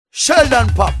Sheldon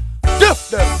Pop, diff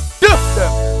them, diff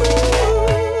them.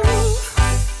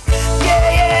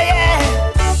 Yeah, yeah, yeah.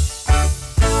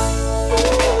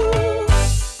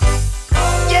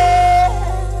 Yeah.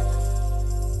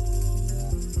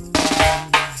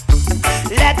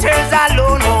 Letters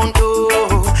alone won't do.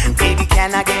 Baby,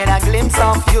 can I get a glimpse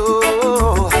of you?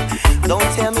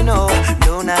 Don't tell me no,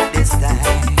 no, not this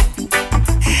time.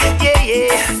 Yeah,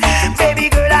 yeah. Baby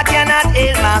girl, I cannot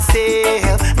help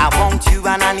myself. I want you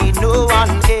and I need no one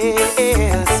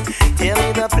else. Tell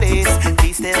me the place,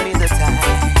 please tell me the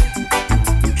time.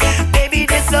 Baby,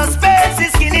 this suspense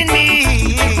is killing me.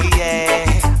 Yeah,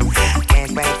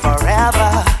 can't wait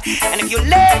forever. And if you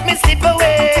let me slip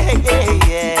away,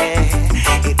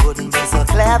 yeah, it wouldn't be so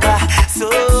clever. So,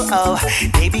 oh,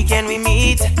 baby, can we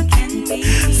meet?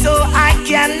 So I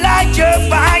can light your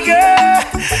fire.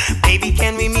 Baby,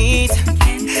 can we meet?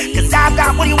 Cause I've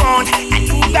got what you want and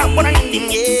you got what I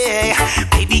need, yeah.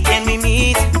 Baby, can we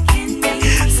meet?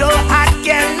 So I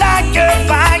can light your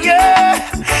fire.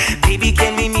 Baby,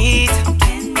 can we meet?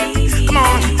 Come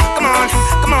on, come on,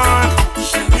 come on.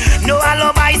 No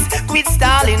alibis, quit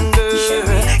stalling,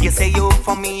 girl. You say you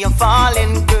for me, you're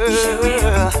falling,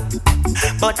 girl.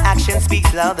 But action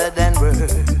speaks louder than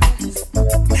words.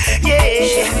 Yeah,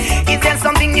 is there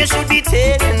something you should be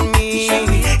telling me?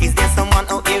 Is there someone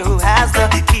out there who has the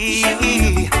key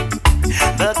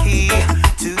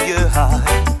to your heart?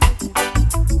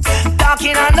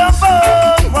 Talking on the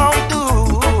phone won't do.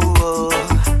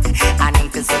 I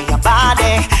need to see your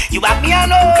body. You have me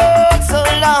alone so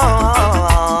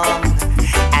long,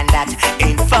 and that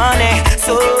ain't funny.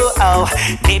 So, oh,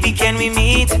 baby, can we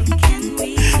meet?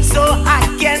 So I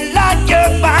can light your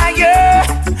fire.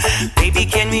 Baby,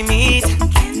 can we meet?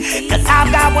 Cause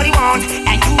I've got what you want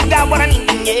and you got what I need,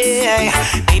 yeah.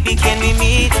 Baby, can we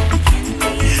meet?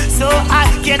 So I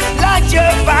can light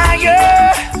your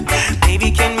fire.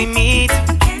 Baby, can we meet?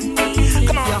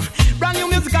 Come on. Brand new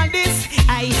music on this.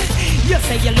 You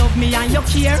say you love me and you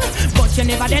care, but you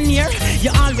never then near.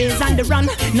 You always on the run.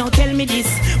 Now tell me this,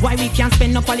 why we can't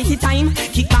spend no quality time?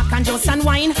 Kick back and just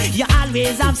unwind. You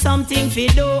always have something to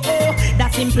do.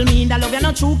 That simple mean that love you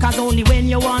not true, cause only when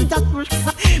you want to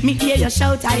me hear you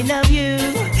shout I love you.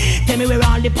 Tell me where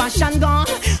all the passion gone,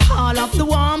 all of the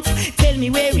warmth. Tell me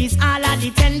where is all of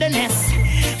the tenderness.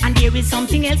 And there is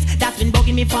something else that's been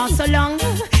bugging me for so long.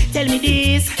 Tell me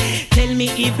this, tell me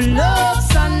if love's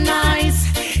so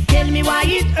nice. Tell me why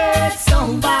it hurts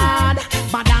so bad.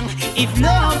 Badang, if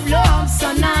love's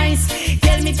so nice.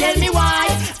 Tell me why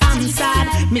I'm sad.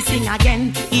 Me sing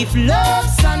again. If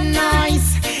love's so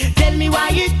nice. Tell me why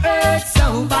it hurts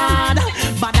so bad.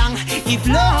 Badang, if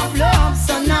love's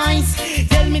so nice.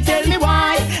 Tell me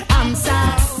why I'm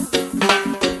sad.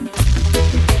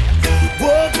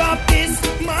 Woke up this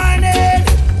morning,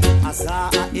 I saw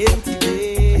an empty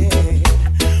bed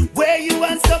where you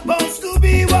weren't supposed to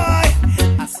be, boy.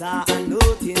 I saw a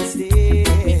note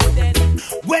instead.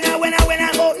 When I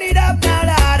open it up now,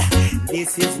 Lord,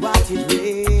 this is what it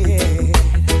read.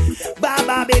 Bye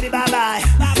bye, baby, bye bye.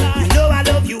 You know I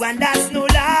love you and that's no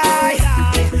lie.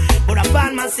 But I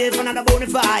find myself another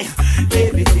bonafide.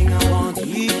 Everything I want,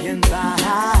 you can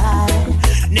buy.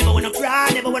 Never wanna cry,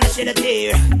 never wanna shed a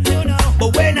tear.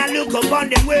 But when I look upon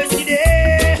them words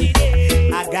today,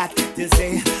 I got to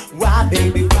say, why,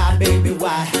 baby, why, baby,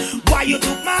 why? Why you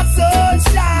took my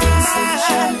sunshine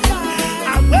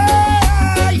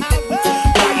away?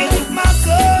 Why you took my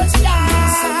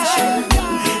sunshine?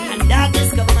 And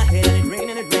darkness cover my head and it rain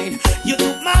and it rain. You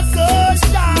took my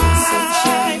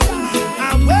sunshine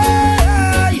away.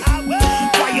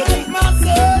 Why you took my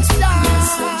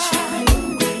sunshine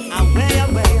away, away,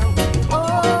 away?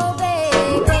 Oh,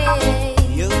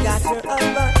 baby, You got your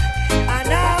other and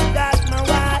I've got my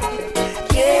wife.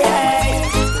 Yeah,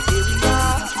 here we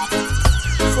are,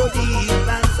 so deep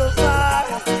and so far.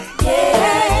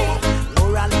 Yeah,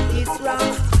 morally it's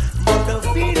wrong, but the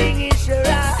feeling is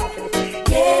right.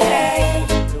 Yeah,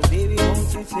 so baby, won't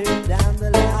you turn down the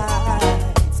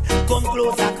lights? Come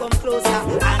closer,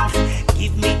 and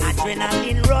give me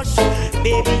adrenaline rush.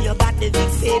 Baby, you got the big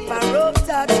paper rope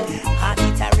touch. Heart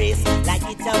it a race like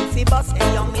it out the bus.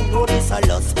 And you me know this a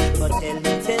loss. But tell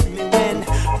me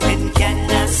when can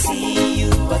I see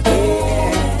you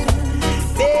again?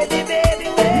 Baby, baby,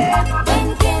 when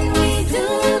can we do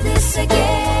this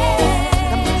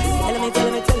again? Tell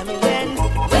me when.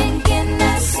 When can I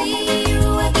see you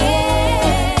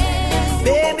again?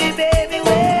 Baby, baby,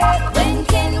 When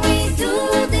can we do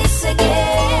this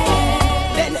again?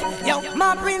 Then, yo,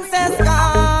 My princess gone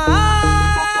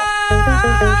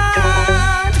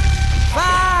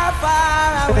far,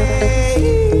 far away.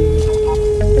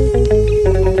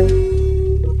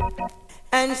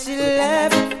 and she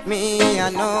left me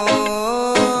a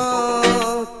note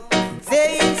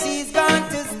saying she's going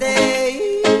to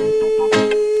stay.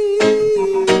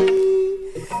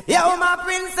 Yo, my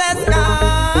princess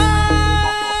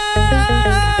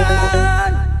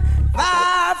gone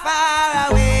far,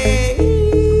 far away,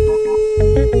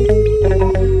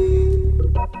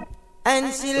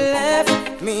 and she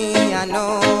left me a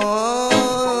note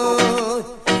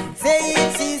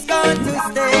saying she's going to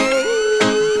stay.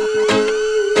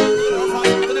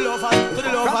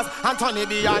 Anthony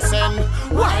B. I send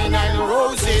wine and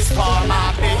roses for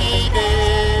my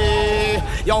baby.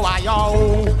 Yo, I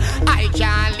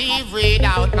can't live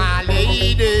without my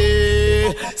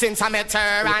lady. Since I met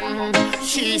her and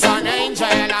she's an angel,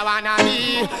 I wanna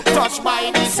be touched by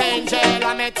this angel.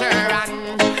 I met her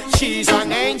and she's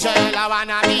an angel, I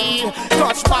wanna be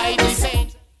touched by this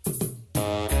angel.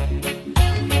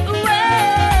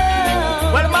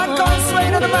 Well, the man called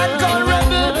Swain and the man called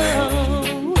Rebel.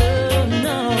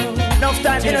 Enough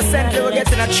time innocent, they will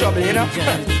get in a trouble, you know.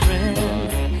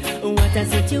 What a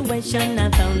situation I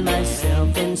found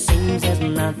myself in. Seems there's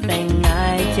nothing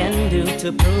I can do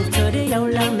to prove to the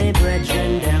old me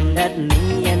brethren them that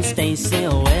me and Stacy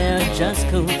we're just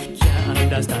cool. Can't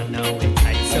understand how it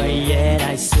tight, so yet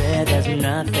I swear there's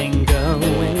nothing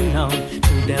going on.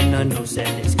 To them no know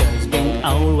said this girl's been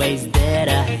always there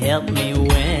to help me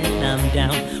when I'm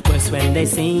down. Worse when they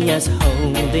see us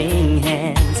holding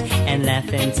hands and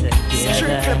laughing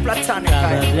together,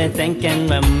 probably thinking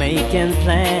we're making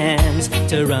plans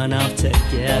to run off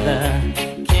together.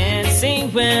 Can't see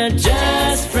we're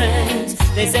just friends.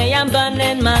 They say I'm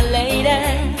burning my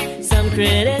lady. Some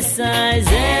criticize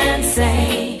and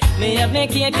say me have me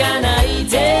cake and I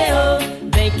eat it. Oh,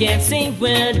 they can't see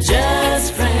we're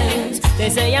just friends. They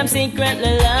say I'm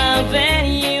secretly loving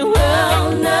you.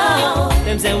 Oh no,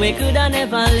 them say we coulda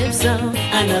never live so.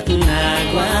 I nothing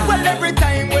I want. Well, every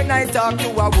time when I talk to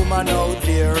a woman out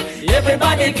there,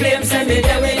 everybody claims send me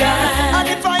there we got. and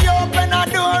if I open a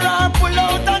door and pull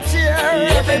out a chair,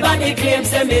 Everybody claims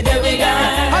send me there we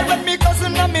got. and when me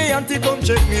cousin and me auntie come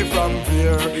check me from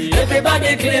there,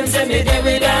 Everybody claims send me there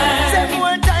we got. say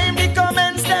more time the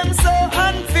comments them so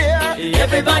unfair.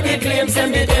 Everybody claims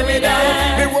send me there we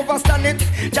got. Me overstand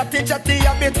it, chatty chatty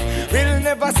a bit. We'll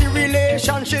never see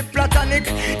relationship platonic.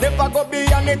 Never go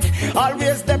beyond it,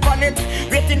 always dep on it.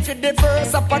 Waiting for the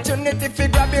first opportunity to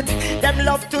grab it. Them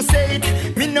love to say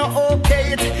it, me no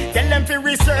okay it. Tell them to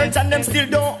research and them still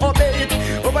don't obey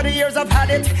it. Over the years I've had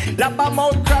it, lap a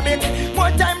mouth grab it. More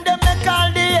time them they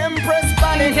call the Empress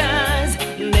panic. Because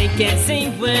they can't see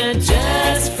we're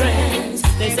just friends.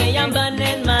 They say I'm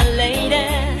burning my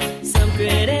lady. Some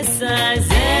criticize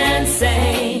and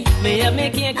say me have me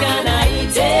cake and I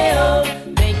eat it. Oh,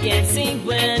 they can't see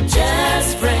we're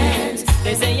just friends.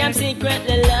 They say I'm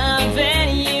secretly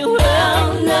loving you.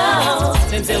 Oh no,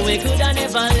 them say we coulda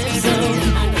never live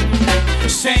so.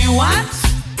 Say what,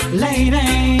 lady?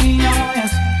 Oh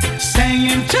yes.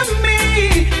 Saying to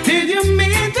me, did you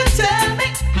mean to tell me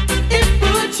it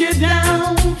put you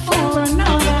down for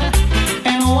another?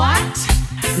 And what,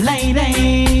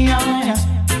 lady? Oh yes.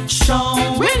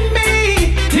 Showing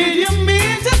me, did you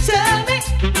mean to tell me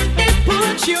it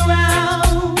put you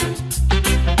out?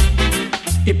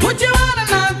 It put you out and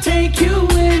I'll take you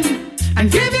in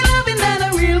and give you loving that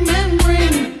a real man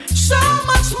bring. So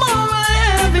much more I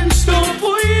have in store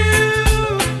for you.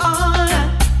 Oh, yeah.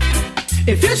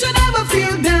 If you should ever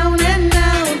feel down and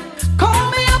out,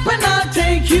 call me up and I'll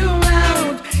take you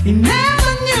out. You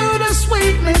never knew the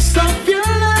sweetness of your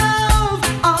love.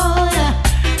 Oh yeah.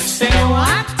 Say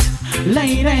what,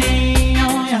 lady?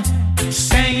 Oh yeah.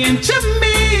 Saying to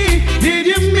me, did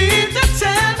you mean to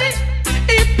tell me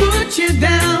it put you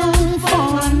down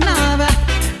for another?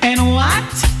 And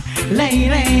what,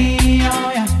 lady?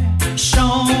 Oh yeah.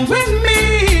 Showing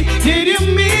me, did you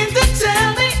mean to tell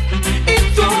me it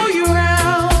threw you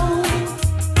out?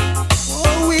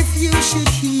 Oh, if you should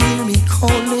hear me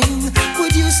calling,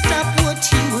 would you stop what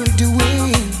you were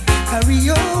doing? Hurry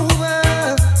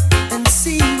over and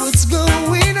see what's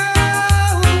going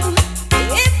on.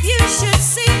 If you should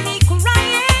see me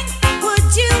crying, would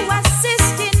you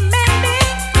assist in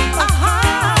mending a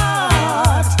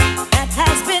heart that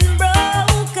has been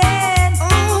broken?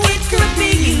 Oh, if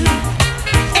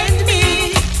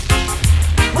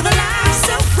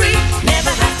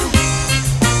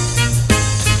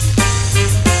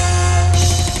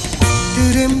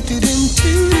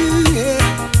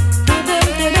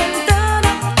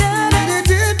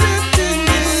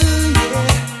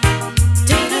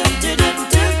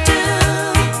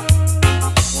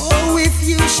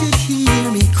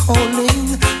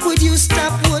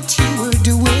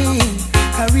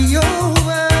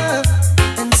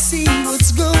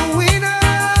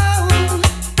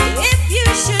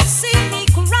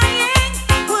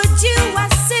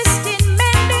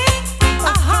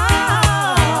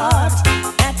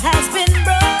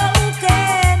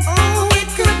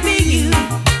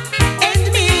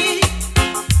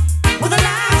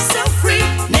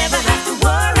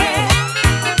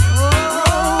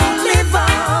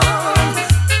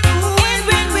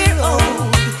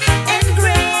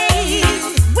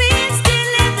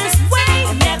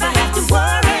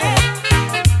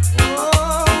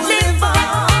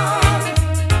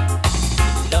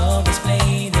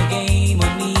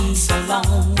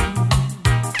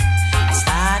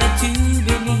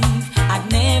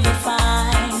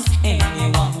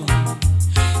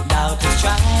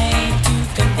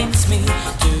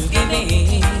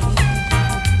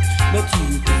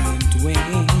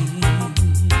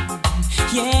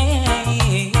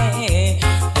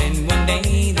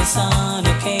sun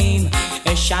came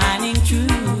shining through.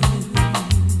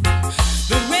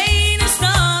 The rain has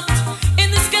stopped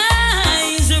and the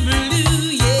skies are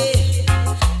blue,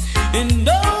 yeah. And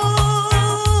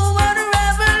oh, what a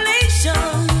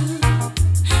revelation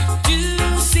to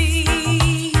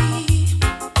see.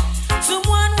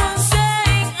 Someone was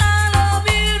saying, I love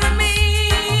you to me.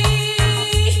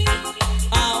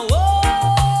 I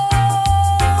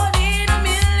wanted a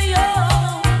million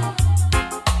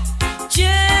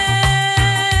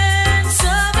chance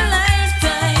of a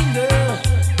lifetime, girl.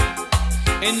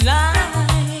 And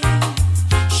life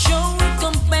showed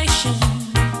compassion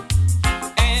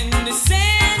and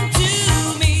sent to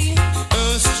me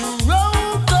a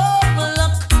stroke of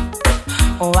luck.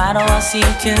 Why do I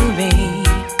seem to be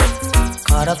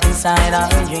caught up inside our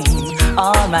dream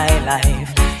all my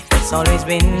life? It's always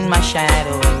been my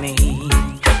shadow in me.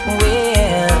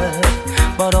 Well,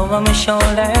 but over my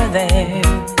shoulder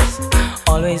there's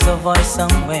always a voice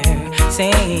somewhere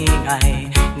saying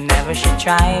I never should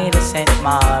try to set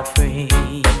my heart free.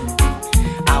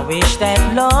 I wish that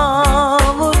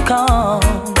love would come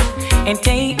and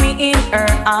take me in her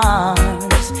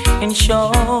arms and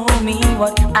show me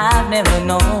what I've never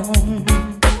known.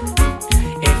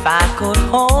 If I could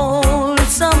hold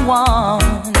someone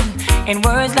in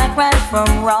words like right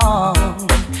from wrong,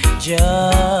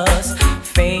 just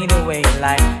fade away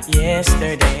like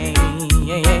yesterday.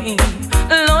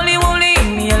 Lonely won't leave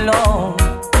me alone.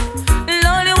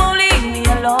 Lonely won't leave me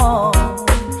alone.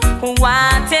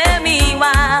 Why, tell me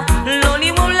why?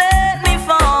 Lonely won't let me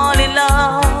fall in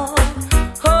love.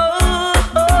 Oh,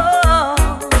 oh,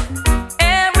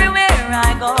 everywhere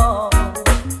I go,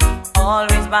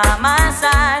 always by my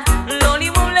side. Lonely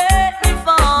won't let me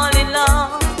fall in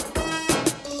love.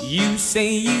 You say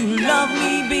you love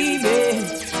me, baby,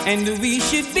 and we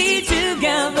should be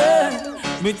together.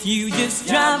 But you just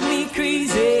drive me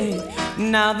crazy.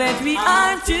 Now that we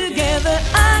are together,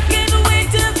 I can't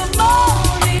wait till the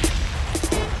morning.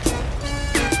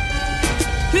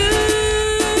 Ooh,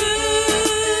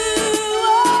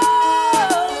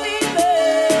 oh,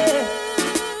 baby.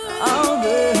 Oh,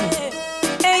 girl.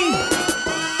 Hey.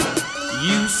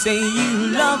 You say you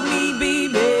love me,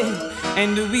 baby,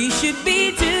 and we should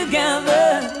be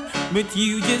together. But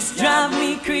you just drive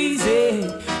me crazy.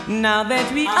 Now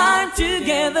that we are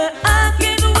together, I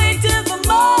can't wait till the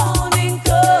morning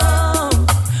comes.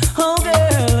 Oh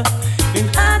girl, and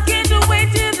I can't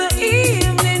wait till the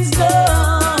evening's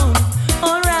done.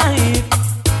 Alright,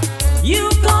 you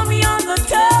call me on the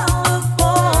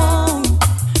telephone.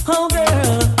 Oh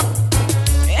girl,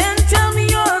 and tell me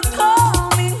you're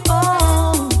coming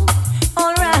home.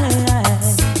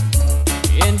 Alright,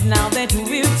 and now that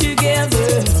we're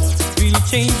together, we'll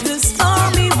change the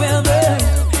stormy weather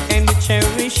and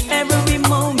cherish every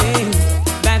moment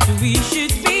that we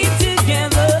should be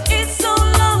together. It's so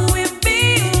long we've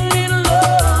been in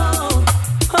love.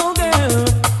 Oh girl,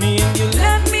 and you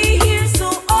left me here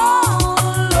so all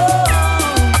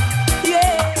alone.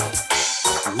 Yeah.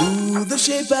 Ooh, the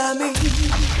shape I made.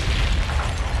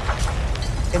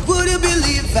 And would you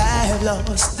believe I've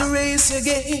lost the race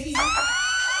again?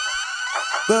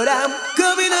 But I'm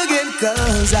coming again,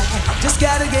 cause I just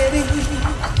gotta get in.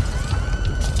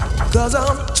 Cause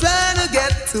I'm trying to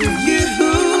get to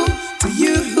you, to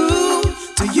you,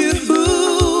 to you.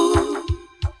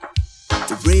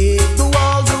 To break the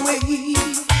walls away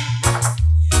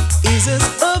is as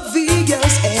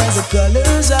obvious as the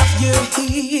colors of your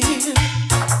hair.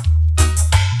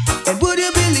 And would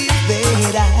you believe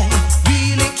that I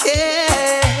really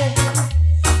care?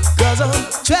 Cause I'm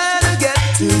trying to get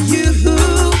to you,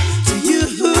 to you,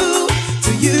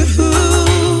 to you.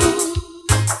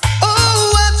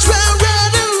 Oh, I tried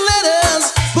writing letters,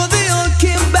 but they all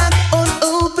came back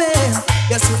unopened.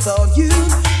 Guess you thought you'd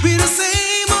be the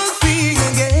same old thing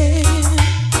again.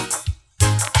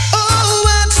 Oh, I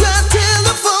tried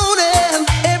telephoning,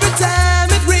 every time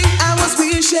it rang I was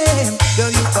wishing.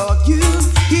 Girl, you thought you'd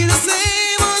hear the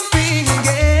same old thing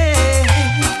again.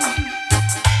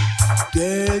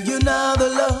 Girl, you're not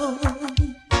alone.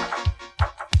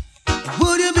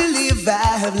 Would you believe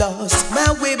I have lost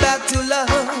my way back to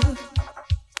love?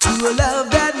 To a love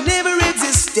that never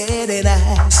existed, and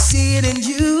I see it in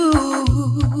you.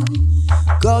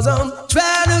 Cause I'm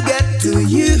trying to get to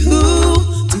you,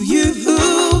 to you,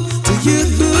 to you.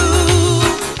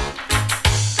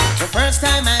 The first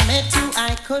time I met you,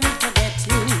 I couldn't forget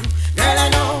you. Girl, I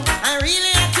know I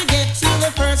really had to get you.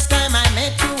 The first time I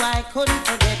met you, I couldn't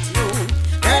forget you.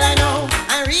 Girl, I know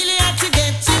I really had to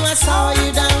get you. I saw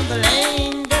you down the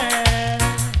lane, girl.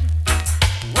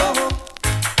 Whoa,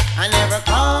 I never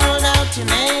called out your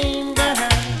name, girl.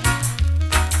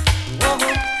 Whoa,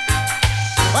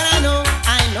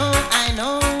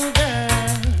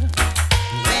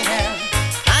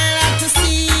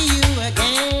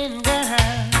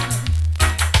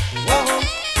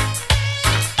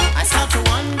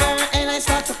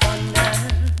 wonder.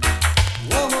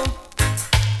 Whoa,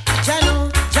 Jano,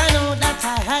 that I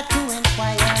had to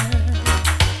inquire.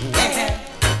 Yeah,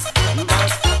 but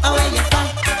where you from?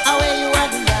 Where you are,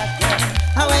 girl?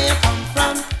 Where you come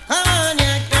from? Oh,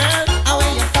 yeah, girl.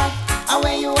 Where you from?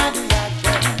 Where you are,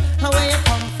 girl? Where you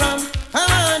come from? Oh,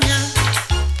 yeah.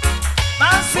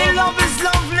 Man, say love is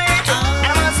lovely,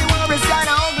 and man, say war is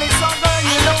kinda ugly. So girl,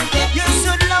 you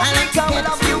should love me, 'cause I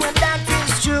love you, and that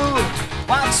is true.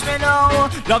 Watch me now,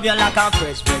 love you like a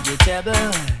fresh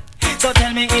vegetable. So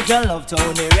tell me if you love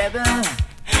Tony Rebel.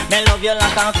 Me love you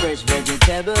like a fresh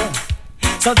vegetable.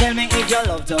 So tell me if you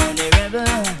love Tony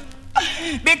Rebel.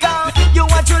 Because you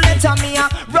want to let me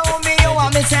roll me, you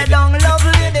want me say down love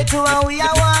lady to and we I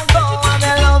want go. And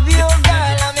I love you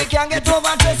girl, and me can't get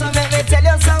over stress. So let me tell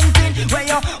you something when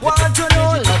you want to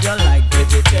know. Love you like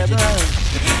vegetable.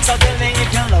 So tell me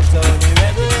if you love Tony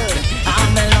Rebel.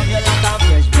 And I love you like a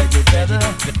fresh vegetable.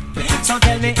 So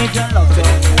tell me if you love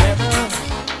Tony Rebel.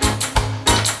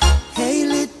 Hey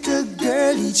little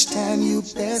girl, each time you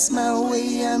pass my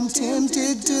way, I'm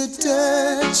tempted to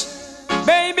touch.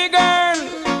 Baby girl,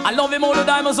 I love him all the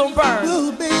diamonds on pearl.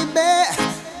 Oh baby,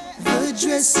 the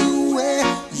dress you wear,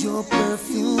 your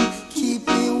perfume, keep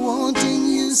me wanting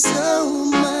you so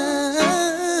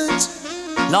much.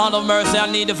 Lord of mercy, I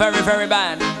need the very, very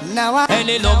bad. Now I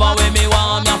Any lover with me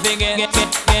want me forget, get.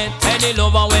 Any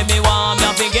lover with me want me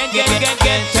forget, get.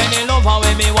 Any lover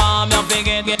with me want me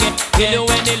forget, get. You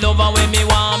any lover with me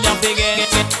want me forget,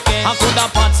 get. I coulda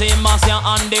Patsy, Marcia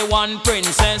and the one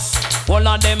princess. All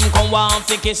of them come want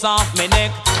fi kiss off me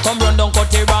neck. Come run down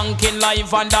cut the ranking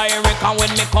live and direct. And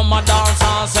when me come a dance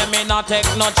and say me not take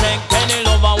no check. Any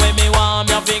lover with me want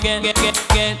me forget, get.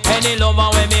 Any lover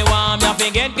with me want me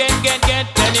forget, get.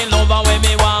 Any lover with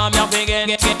me want me forget,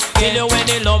 get. Kill you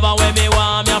any lover with me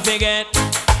want me forget.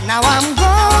 Now I'm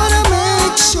gonna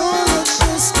make sure that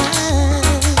this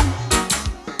time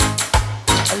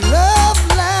a love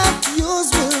like yours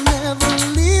will never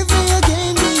leave me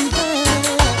again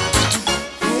behind.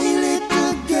 Hey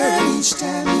little girl, each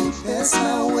time you pass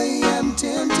my way, I'm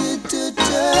tempted to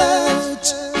touch.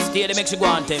 Stay the Mexico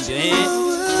and tempt you, eh?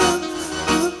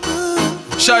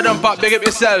 Shut up, pop, big up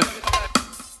yourself.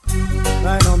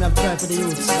 Right now, I'm praying for the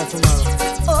youth for tomorrow.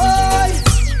 Oh,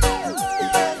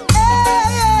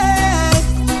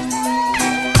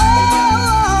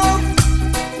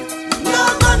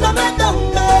 No, me don't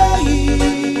die.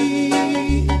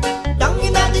 Down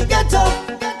in the ghetto,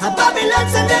 a Babylon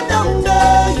send them down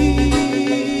die.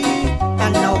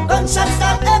 And now gunshots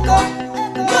start echo.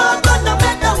 No,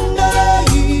 me don't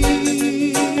die.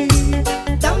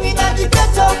 Down in the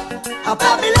ghetto, a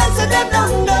Babylon send them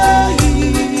down die.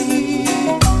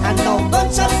 And now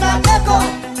gunshots start echo.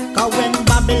 'Cause when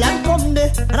Babylon come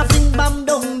there, and I fling bomb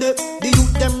down there, the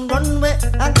youth them run way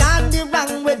and gone the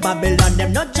wrong way. Babylon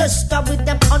them not just stop with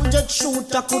them 100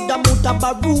 shooter, coulda muta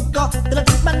baruka. They don't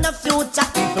think man the future,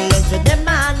 influence with them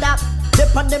under.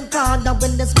 Dip on them corner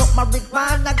when they smoke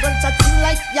marijuana, gunshots sing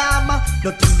like Yama.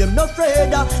 Don't think them no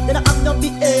afraid, they don't have no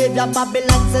behavior.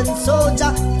 Babylon send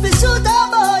soldier, fi shoot a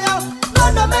boy,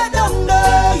 no me down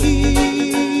die.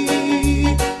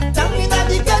 Down in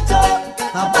the ghetto,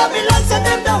 a Babylon send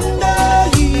them down there.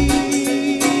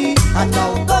 And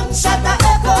now gunshot a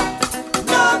echo.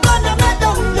 No gonna me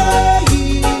down there.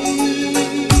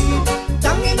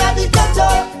 Down in the ghetto,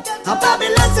 a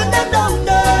Babylon send them down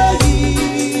there.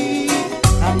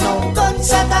 And now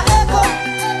gunshot a echo.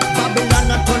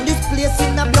 Babylon a turn this place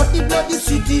in a bloody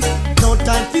city. No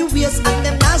time for waste and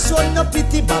them not show no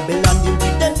pity. Babylon deal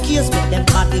with them case, make them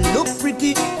body look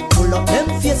pretty. Pull up them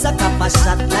face a cap a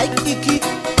shot like Icky.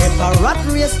 If a rat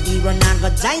race, hero not go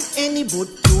join any. But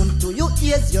tune to your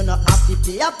ears, you not have to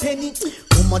pay a penny.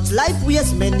 Too much life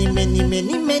waste, many.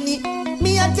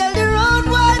 Me a tell the road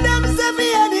why them say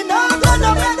me heading out.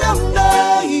 Gonna make them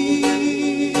die.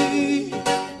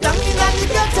 Down in the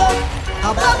ghetto, a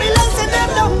Babylon say them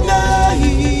down die.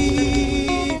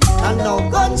 And now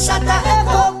gunshot a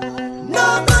echo. No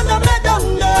gonna make them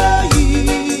die.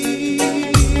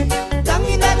 Down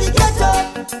in the ghetto,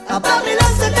 a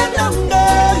Babylon say them down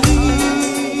die.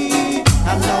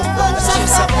 And now gunshot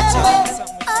a echo.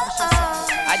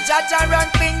 I judge and run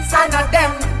things and not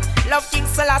them. Love King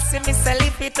Selassie, me say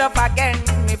lift it up again,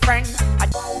 me friend.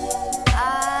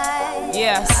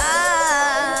 Yes.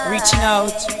 Reaching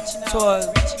out to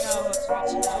all.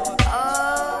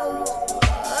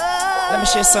 Let me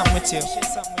share something with you.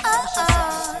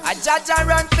 I judge and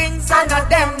run things and not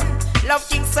them. Love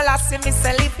King Selassie, me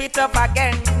say lift it up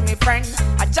again, me friend.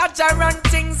 I judge and run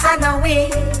things and a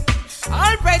win.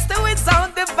 All praise to His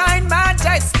own divine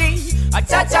majesty. I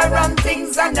judge and run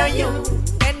things and a you.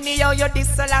 Anyhow you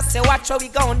this, so I say what we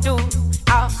gon' do?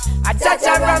 I judge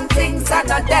and run things and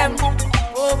not them.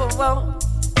 Woo!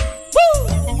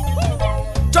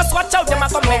 Just watch out them a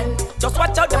come men. Just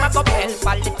watch out them a go hell.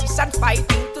 Politicians fighting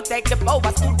to take the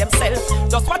powers to themselves.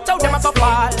 Just watch out them a go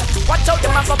fall. Watch out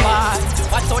them a go ball.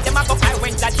 Watch out them a go cry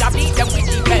when Jah beat them with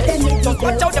the bell. Just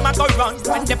watch out them a go run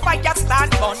when the fire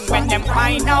start burn. When them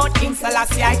find out King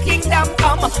Selassie kingdom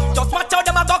come. Just watch out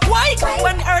them a go quiet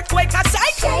when earthquake a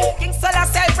shake. King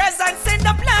Selassie presence in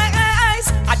the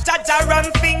place. A Jah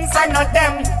run things and not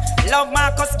them. Love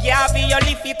Marcus Garvey, you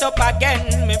lift it up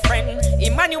again, my friend.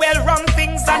 Emmanuel run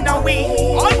things and now we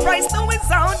all praise to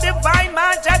his own divine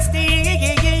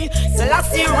majesty.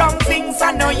 Selassie run things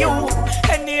and now you.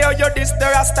 Anyhow you this the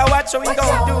Rasta, what we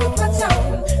gon' do?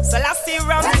 Selassie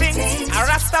run things, a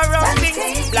Rasta run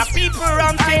things, black people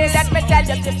run things. Let me tell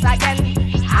you this again.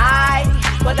 I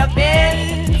could have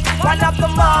been one of the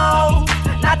most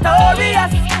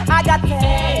notorious. I got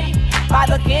paid by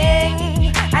the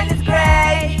King and His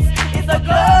grace is so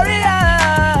glorious.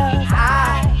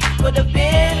 I could have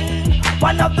been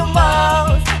one of the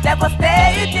most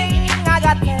devastating. I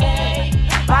got paid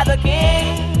by the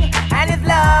King and His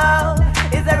love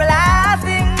is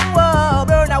everlasting. Whoa,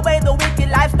 burn away the wicked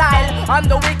lifestyle and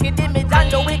the wicked image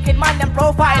and the wicked man and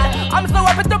profile. I'm so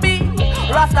happy to be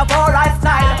Rastafari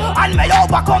style, and may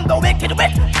overcome the wicked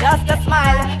with just a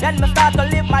smile. Then me start to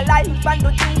live my life and do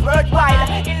things worthwhile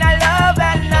in a love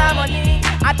and harmony.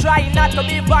 I try not to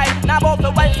be vile, now about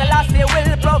the world Selassie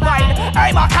will provide.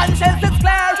 Hey, my conscience is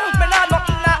clear, me not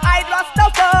nothing to hide.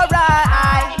 Rastafari,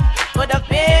 I could have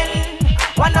been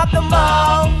one of the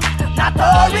most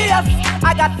notorious.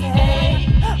 I got paid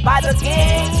by the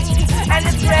King and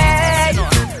His grace.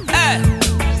 Hey.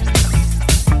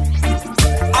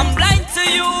 I'm blind to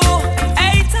you,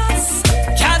 haters.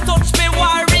 Can't touch me,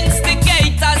 war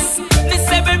instigators. Me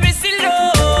say we busy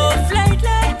love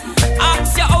lately.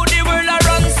 Ask you how the world a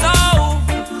run so.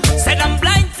 Said I'm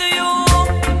blind to you,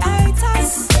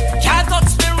 haters. Can't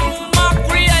touch me, rumor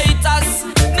creators.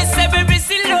 Me say we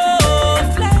busy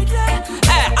love lately.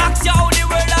 Hey, ask you how the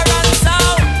world a run so.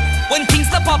 When things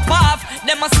stop pop off,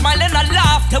 them a smile and a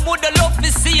laugh. Them woulda love me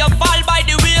see you fall by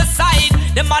the wayside.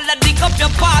 Them all a dig up your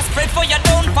past, pray for you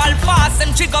don't fall fast.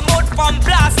 And trigger mode from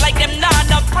blast like them not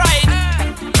no pride.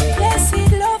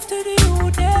 Blessed love to the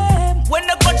youth them. When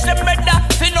the coach them brother,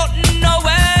 feel nothing no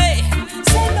way.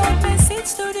 Send out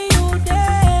message to the youth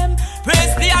them.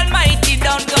 Praise the Almighty,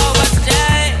 don't go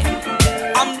astray.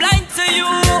 I'm blind to you,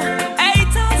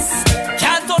 haters.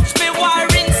 Can't touch me, war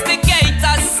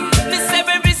instigators. Me say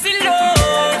we busy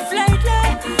love lately.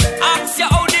 Ask you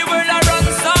how the world a run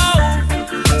so.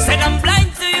 Said I'm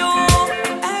blind to you,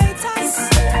 haters.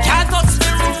 Can't touch the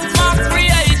rumor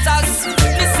creators.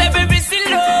 Me say we busy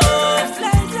love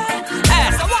lately. Hey,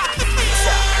 so what?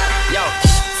 Yo,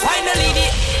 finally the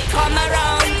come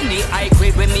around. The high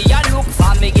grade when me a look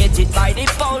for me get it by the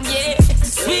phone, yeah.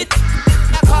 Sweet,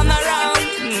 come around.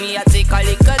 Me a take a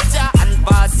little jar and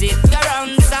pass it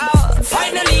around. So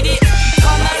finally the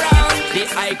come around. The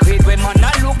high grade when man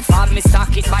a look for me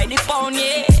stock it by the phone,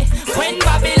 yeah. When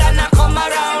Babylon a come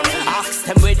around, ask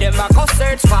them where them a go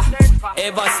search for.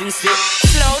 Ever since they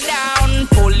slow down,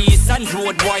 police and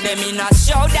road boy them in a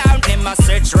showdown. Them a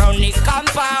search round the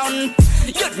compound.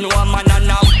 You know a man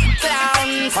and a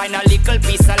clown. Find a little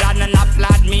piece of land and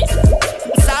applaud me.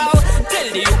 So tell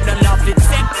the youth none of it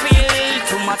take feel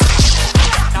too much.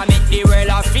 I make the world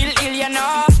a feel ill, you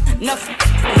know. Enough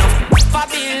for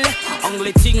bill.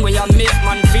 Only thing where you make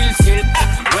man feel still.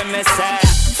 When me say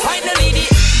finally the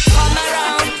come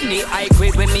around. The high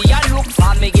grade when me a look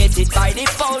for me get it by the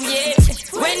phone, yeah.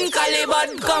 When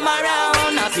Calibut come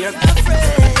around, I feel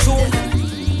afraid.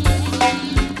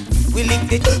 We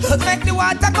lick it, make the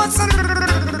water go so.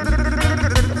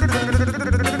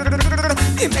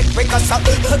 He make break us up,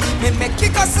 me make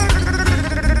kick us.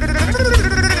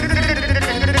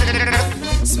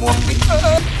 Smoke me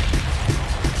up.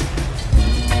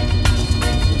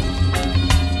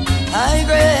 High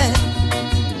grade,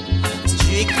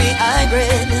 strictly high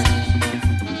grade.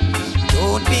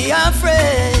 Don't be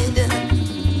afraid.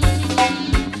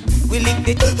 We lick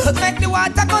it, make the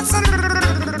water go so.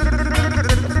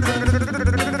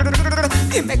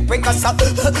 He make break us up,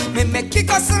 me make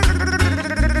kick us.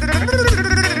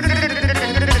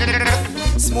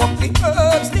 Smoke the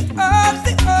herbs, the herbs,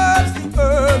 the herbs, the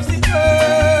herbs, the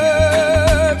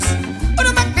herbs. Oh,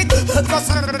 the make the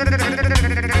herbs.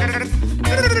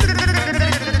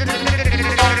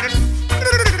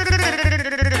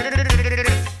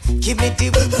 Give me the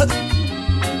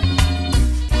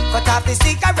cut off the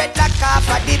cigarette like off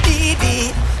of the BB.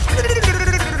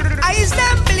 Eyes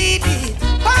them bleedy.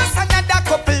 Pass another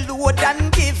couple load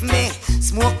and give me.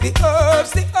 Smoke the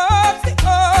herbs, the herbs, the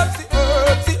herbs, the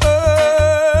herbs, the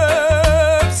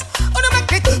herbs. Oh, no,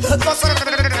 make it.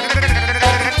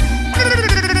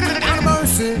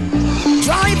 Mercy.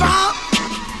 Driver,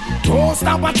 don't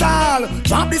stop at all.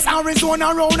 Drop this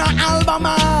Arizona round a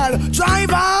Albemarle.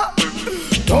 Driver,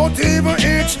 don't even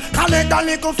itch. Collect the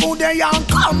little food there and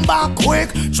come back quick.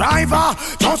 Driver,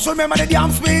 just remember the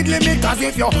damn speed limit. Cause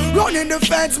if you're running the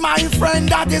fence, my friend,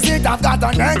 that is it. I've got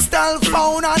an Nextel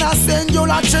phone and a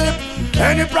singular chip.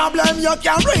 Any problem you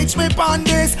can reach me on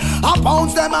this. I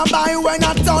pounds them and buy when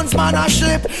a tons man a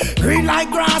ship. Green like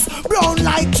grass, brown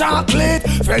like chocolate.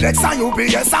 FedEx and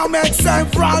UPS I make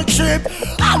several trip.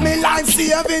 All me life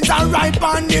savings are right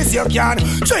on this. You can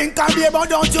drink and beer but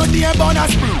don't you dare burn a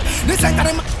spree. Listen to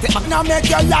them, they now make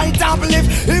your light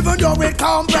uplift. Even though it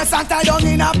compress and tie down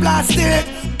in a plastic.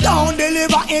 Don't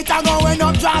deliver it and going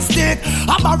up drastic.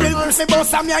 I'm a real mercy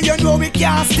boss and me and you know we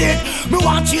can't stick. Me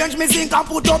want change me zinc and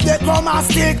put up the chroma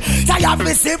stick. Tired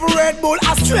me sip Red Bull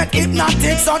a straight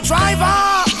hypnotic. So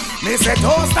driver, me say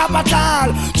don't stop at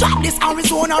all. Drop this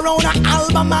Arizona round a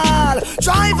Albemarle.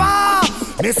 Driver,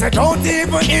 me say don't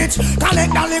even itch.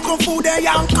 Collect the little food there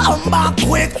and come back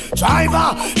quick.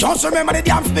 Driver, just remember the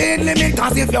damn speed limit.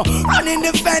 Cause if you're running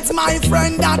the fence, my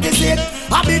friend, that is it.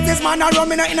 I beat this man around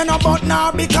me in no but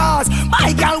now because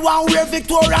my girl want wear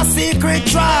Victoria's Secret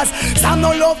dress. Some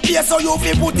no love here so you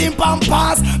feel put in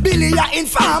pampas. Billy a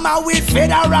informer with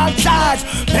federal charge.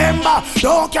 Remember,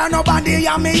 don't care nobody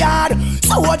in me yard.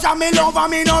 So watch me love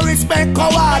and me no respect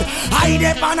coward. I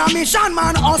dep on a mission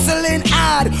man hustling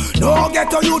hard. Don't get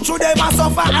to you through them and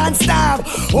suffer and starve.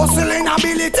 Hustling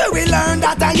ability we learn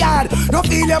that a yard. No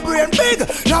feel your brain big,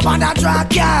 no man a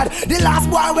track yard. The last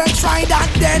boy will try that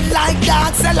dead like that.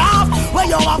 Sell off, where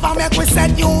you have a make we set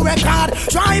new record.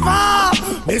 Drive up,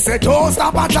 me say don't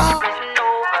stop at all.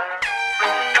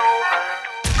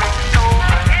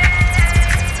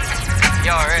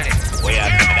 Yo, ready? We are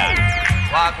coming down.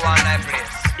 Walk one night, please.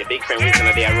 Your big friend reason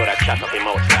that they road a chat up in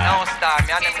mouth. No star,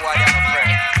 me and them boy they are my friend.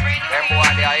 Them boy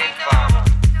they are inform.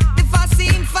 If I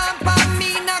see inform for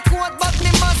me, not quote, but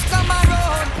me must come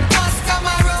around. Must come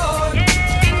around.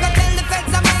 Think I tell the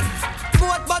feds I make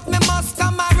quote, but me must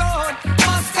come around.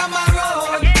 Must come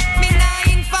around. Me not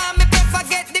inform, me prefer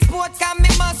get the port, cause me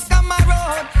must come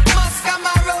around. Must come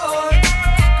around.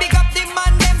 Big up the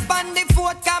man, them pan the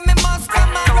fort, cause me must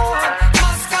come around.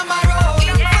 Must come around.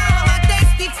 Inform, I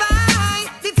testify.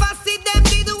 If I see them,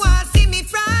 they do want see me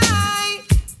fry.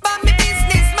 But me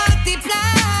business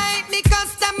multiply. Me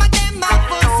customer, them a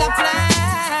full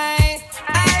supply.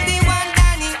 All the one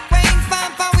Danny, when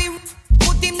inform for we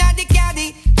put him na the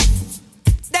caddy.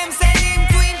 Them sell him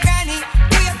to him granny.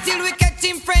 Wait till we catch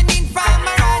him friend in from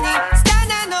Marani.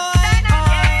 Stand and know.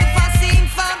 If I see him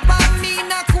from me,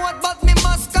 not quote, but me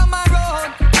must come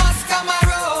around. Must come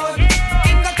around.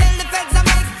 Him go tell the feds I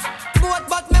make quote,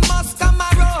 but me must come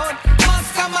around.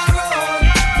 Must come around.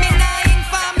 Me not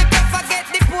inform, me prefer get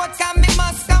the port, cause me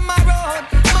must come around.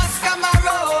 Must come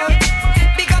around.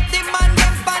 Big up the man,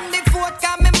 them pan the fort,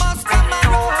 cause me must come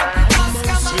around. Must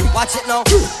come around. Watch it now.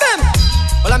 Them.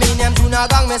 Well, I mean them Junior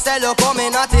gang, me sell you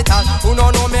coming at it all. Who no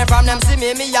know me from them see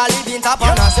me a live in top.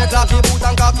 And I say coffee boot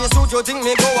and coffee suit, you think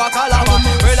me go a Calabar.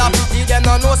 Well, I pity them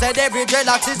no know, said every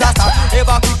dreadlocks is a star.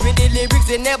 Never quick with the lyrics,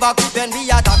 we never quick when we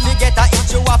attack. We get a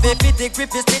inch, you have a fitty grip,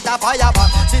 we split a fire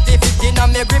back. City 15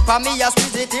 and me grip and me a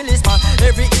squeeze it till it's man.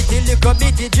 Every itty little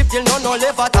bitty drip till no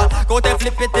left at all. Go to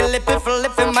flip it till it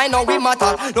flip in mine, now we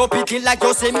matter. No pity like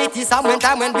Yosemite, some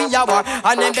time when we are war.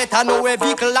 And them better know a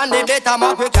vehicle and they better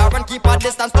mark with car and keep a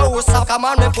distance to us. Come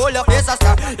on, we pull your face a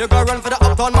star. You go run for the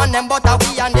uptown man, them but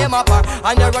we and them apart.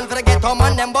 And you run for the ghetto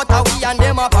man, them but we and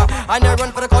them apart. And you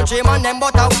run for the country man, them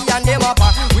but we and them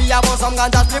apart. We have some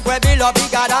guns that flip, we build up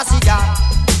bigger than cigar.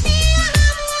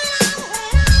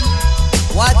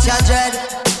 Watch your dread.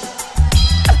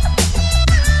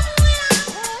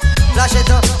 Flash it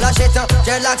up,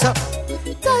 dreadlocks up.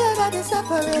 Tired of the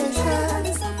separation.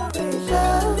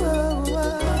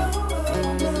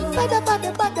 Fed up of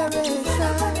the botheration.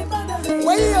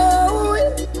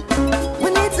 We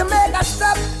need to make a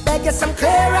stop. Beg you some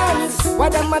clearance. Why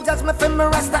them a judge me for my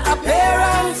rasta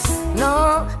appearance?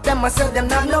 No, them a say them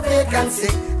have no vacancy.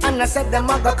 And I said them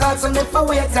a go call some for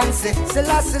wait and see.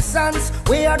 Selassie sons,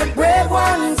 we are the brave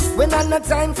ones. We not no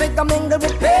time for to mingle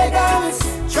with pagans.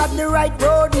 Trod the right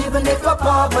road even if for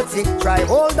poverty. Try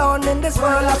hold on in this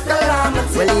world of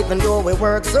calamity. Well, even though we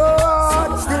work so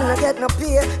hard, still not get no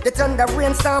pay. The thunder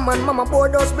rainstorm and mama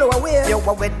board those blow away. Yo,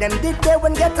 what with them did they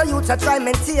when get a youth I try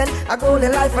maintain a goal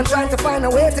in life and trying to find a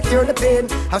way to cure the pain.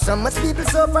 How so much people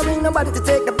suffering, nobody to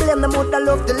take the blame. The mother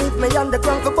love to leave me on the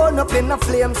ground for burn up in the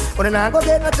flames. But then I go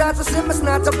get no chance to see me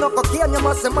snatch up no cocaine. You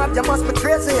must be mad, you must be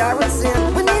crazy or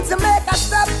insane. We need to make a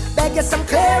stop, beg you some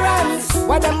clearance.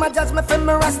 Why them a judge me for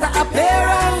my rasta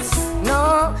appearance?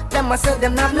 No, them a say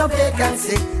them have no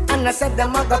vacancy. And I said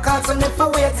them a go call some if I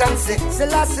wait and see.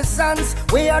 Selassie sons,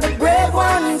 we are the brave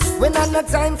ones. We not no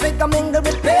time for to mingle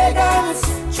with pagans.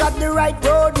 Trod the right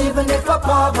road even if for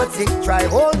poverty. Try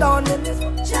hold on in this.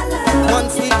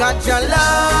 Once we got your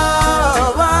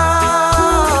love,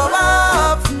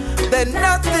 then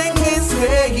nothing is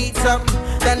greater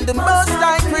than the most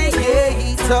I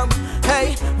creator.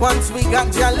 Hey, once we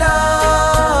got your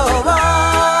love,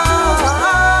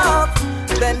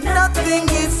 then nothing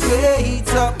is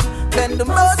greater than the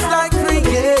most I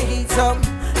creator.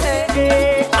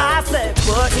 Hey, I said,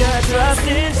 put your trust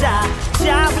in Jah.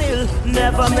 Jah will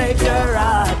never make your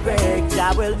heart break.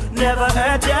 Jah will never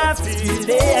hurt your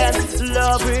feelings.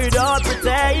 Love without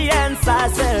pretense. I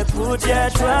said, put your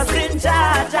trust in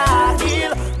Jah. Jah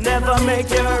will never make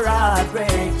your heart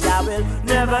break. Jah will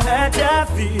never hurt your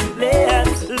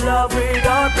feelings. Love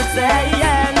without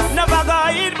pretense. Never go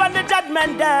eat on the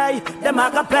judgment day. Them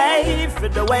a go pay for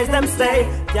the ways them stay.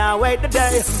 Can't wait the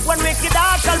day when wicked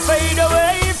hearts shall fade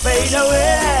away. Fade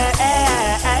away.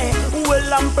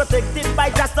 Well, I'm protected by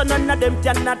just none of them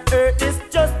cannot hurt this.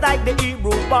 Just like the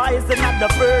Hebrew boys in the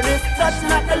furnace. Touch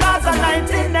not the laws of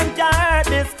 19, them can't hurt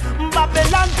this.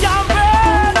 Babylon can't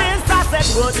burn this. I said,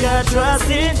 put your trust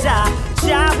in Jah.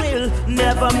 Jah will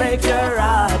never make your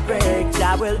heart break.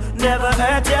 Jah will never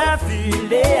hurt your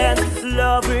feelings.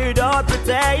 Love without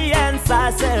pretense.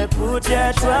 I said, put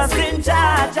your trust in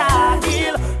Jah. Jah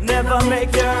will never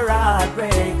make your heart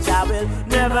break. Jah will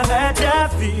never hurt your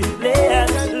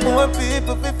feelings. More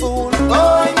people be fool.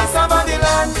 Oh, in this body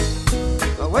land,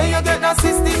 where you get that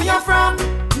system you're from?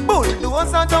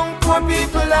 Bulldozer are down poor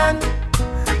people land.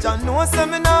 Jah know say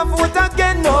me nah vote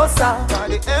again, no sir. Cause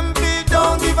the MP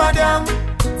don't give a damn.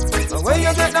 Where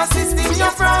you get that system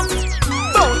you're from?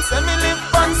 Don't say me live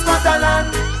on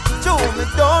Scotland. Joe me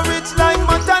don't rich like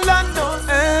Mataland.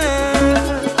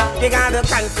 You gotta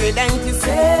confident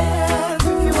yourself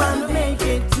if you wanna make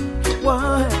it.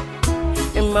 What?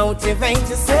 And motivate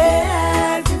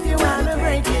yourself if you wanna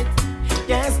break it.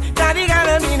 Yes, God, you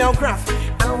gotta be no craft.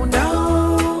 Oh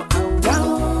no, oh no,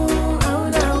 oh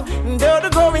no. Though the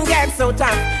going gets so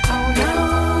tough. Oh no,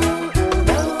 oh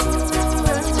no, oh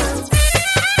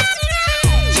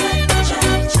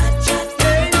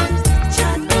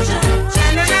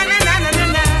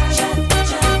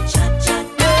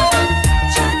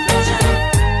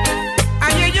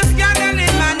And you just gotta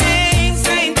live my name,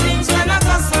 saying things when I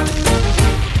go so.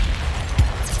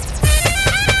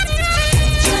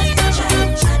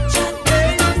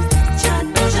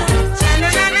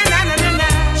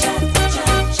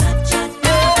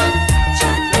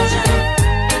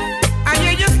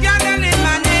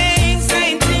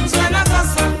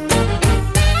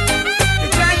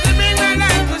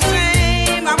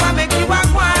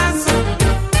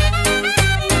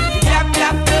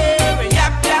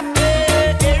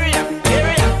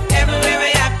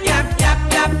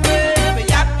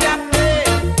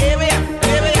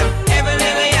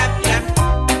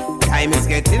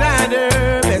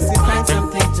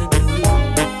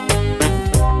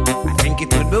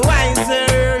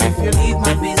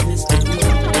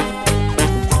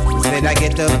 I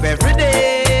get up every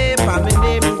day, but my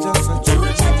name is just a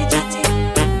true chatty.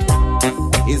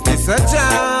 Is this a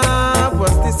job?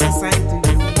 Was this a sign to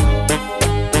you?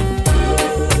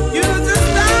 You just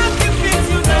stop the things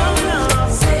you don't know.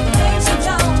 Say things you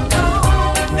don't know.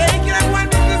 Make it up one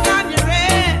business on your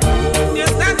head.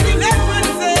 Just ask the left one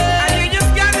say. And you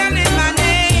just gotta live my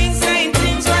name, saying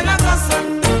things when I go some.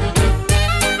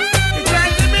 You try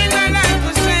to be my life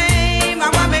to shame. I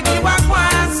wanna make you walk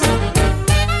once.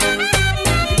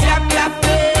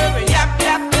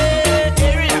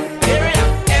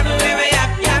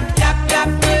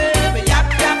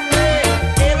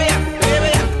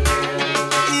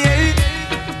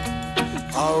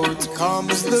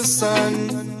 The sun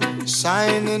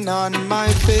shining on my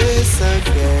face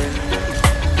again.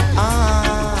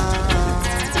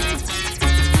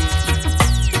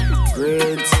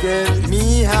 Grades get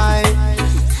me high,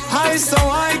 high so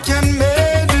I can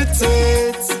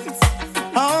meditate.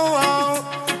 Oh,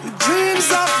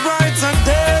 dreams of brighter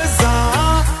days.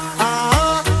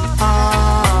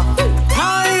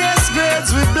 Highest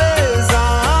grades with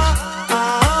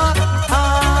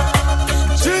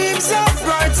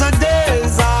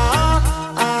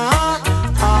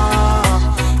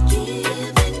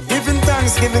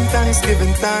Giving thanks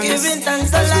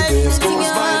to as life. the days goes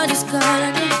by.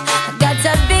 I got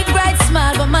a big bright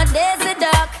smile, but my days are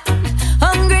dark.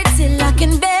 Hungry till I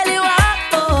can barely walk.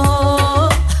 Oh,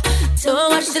 too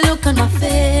much to look on my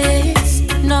face.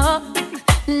 No,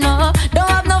 don't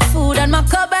have no food and my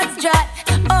cupboard's dry.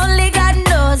 Only God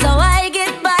knows how I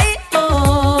get by.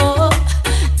 Oh,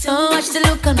 too much to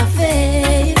look on my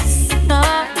face. No,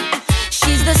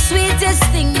 she's the sweetest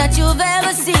thing that you've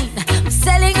ever seen.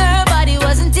 Selling her body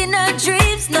wasn't in her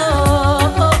dreams. No,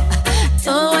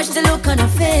 too much to look on her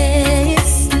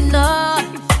face. No,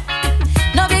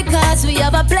 because we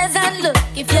have a pleasant look.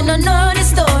 If you don't know the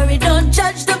story, don't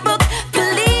judge the book.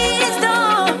 Please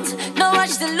don't. No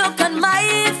much to look on my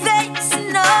face.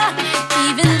 No,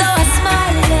 even though I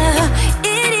smile,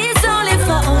 it is only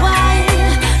for a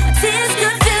while. My tears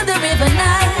could fill the river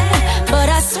Nile, but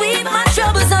I sweep my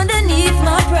troubles underneath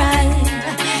my pride.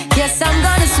 Yes, I'm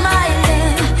gonna smile,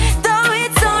 though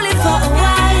it's only for a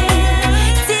while.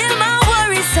 Till my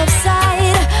worries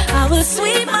subside, I will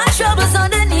sweep my troubles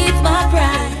underneath my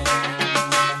pride.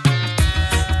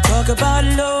 Talk about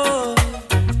love,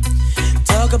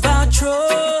 talk about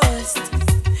trust,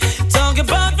 talk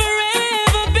about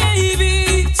forever,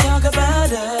 baby, talk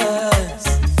about us.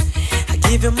 I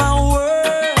give you my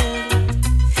word,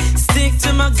 stick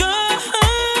to my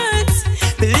guns.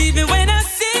 Believe me when I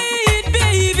say it,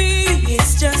 baby,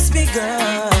 it's just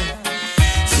begun.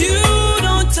 You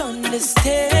don't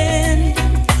understand,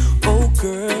 oh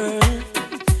girl,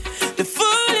 the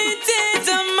full intent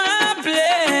of my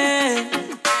plan.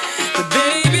 But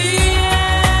baby,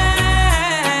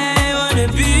 I wanna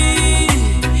be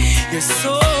your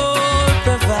soul.